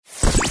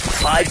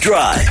5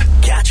 Drive.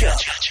 Catch up.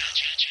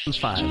 5.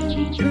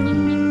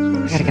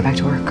 I gotta get back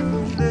to work.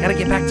 Gotta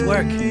get back to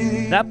work.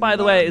 That, by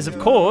the way, is, of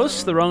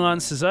course, the wrong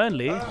answers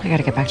only. I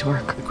gotta get back to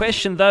work. The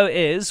question, though,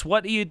 is,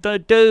 what do you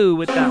do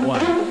with that one?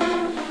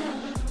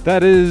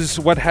 That is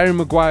what Harry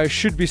Maguire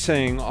should be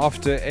saying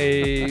after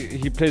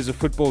he plays a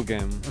football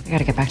game. I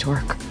gotta get back to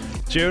work.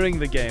 During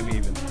the game,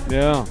 even.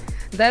 Yeah.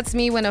 That's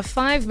me when a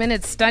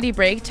 5-minute study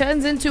break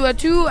turns into a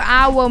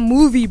 2-hour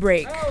movie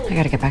break. I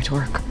gotta get back to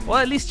work. Well,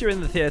 at least you're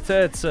in the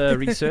theatre. It's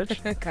research.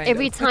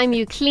 Every time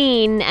you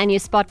clean and you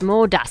spot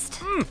more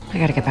dust. I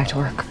gotta get back to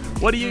work.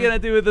 What are you going to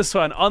do with this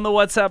one? On the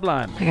WhatsApp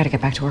line. I gotta get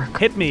back to work.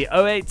 Hit me,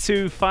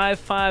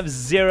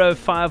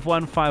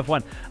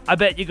 082-550-5151. I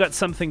bet you got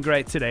something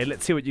great today.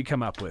 Let's see what you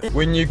come up with.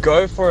 When you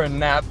go for a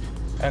nap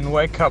and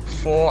wake up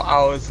 4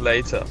 hours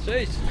later.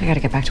 Jeez. I gotta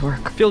get back to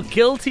work. Feel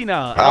guilty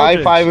now. Hi,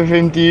 Aldridge.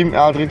 5FM team,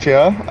 Aldridge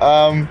here.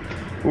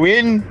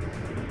 When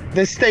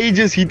the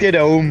stages hit at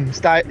home,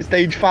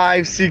 stage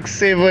 5, 6,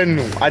 7,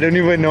 I don't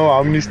even know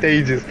how many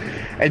stages,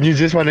 and you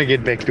just want to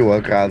get back to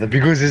work rather,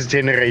 because there's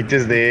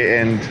generators there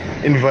and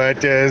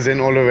inverters and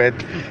all of it,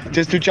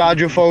 just to charge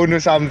your phone or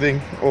something,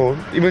 or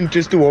even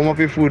just to warm up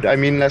your food. I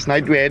mean, last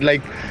night we had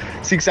like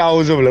 6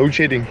 hours of load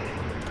shedding.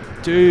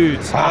 Dude,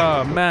 oh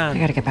I man.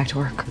 gotta get back to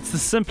work. It's the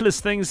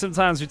simplest things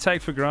sometimes we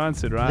take for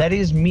granted, right? That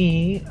is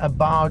me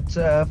about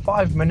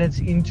 5 minutes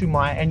into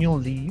my annual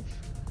leave,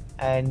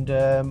 and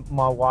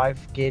my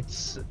wife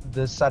gets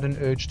the sudden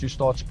urge to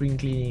start spring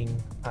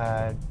cleaning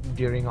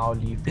during our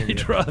leave period.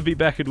 You'd rather be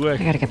back at work.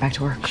 I gotta get back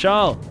to work.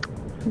 Charles.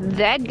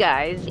 That,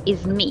 guys,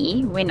 is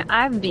me when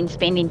I've been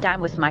spending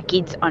time with my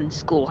kids on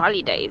school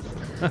holidays.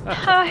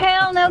 Oh,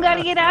 hell no,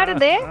 gotta get out of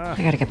there.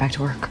 I gotta get back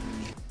to work.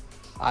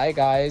 Hi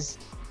guys,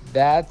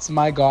 that's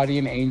my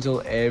guardian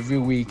angel every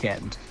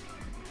weekend.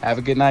 Have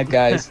a good night,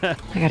 guys. I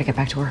gotta get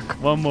back to work.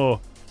 One more.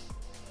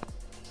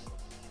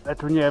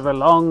 That's when you have a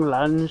long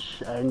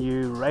lunch and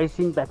you're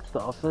racing back to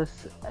the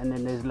office, and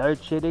then there's load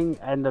shedding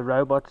and the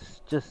robots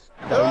just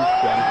don't guarantee.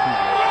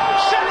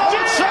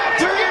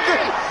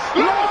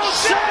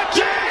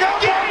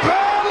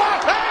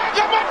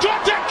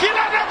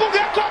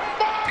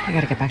 I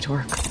gotta get back to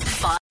work.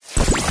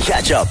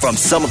 Catch up from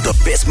some of the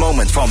best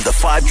moments from the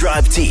 5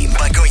 Drive team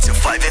by going to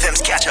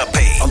 5FM's catch up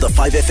page on the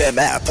 5FM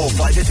app or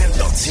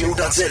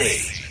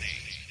 5FM.co.za.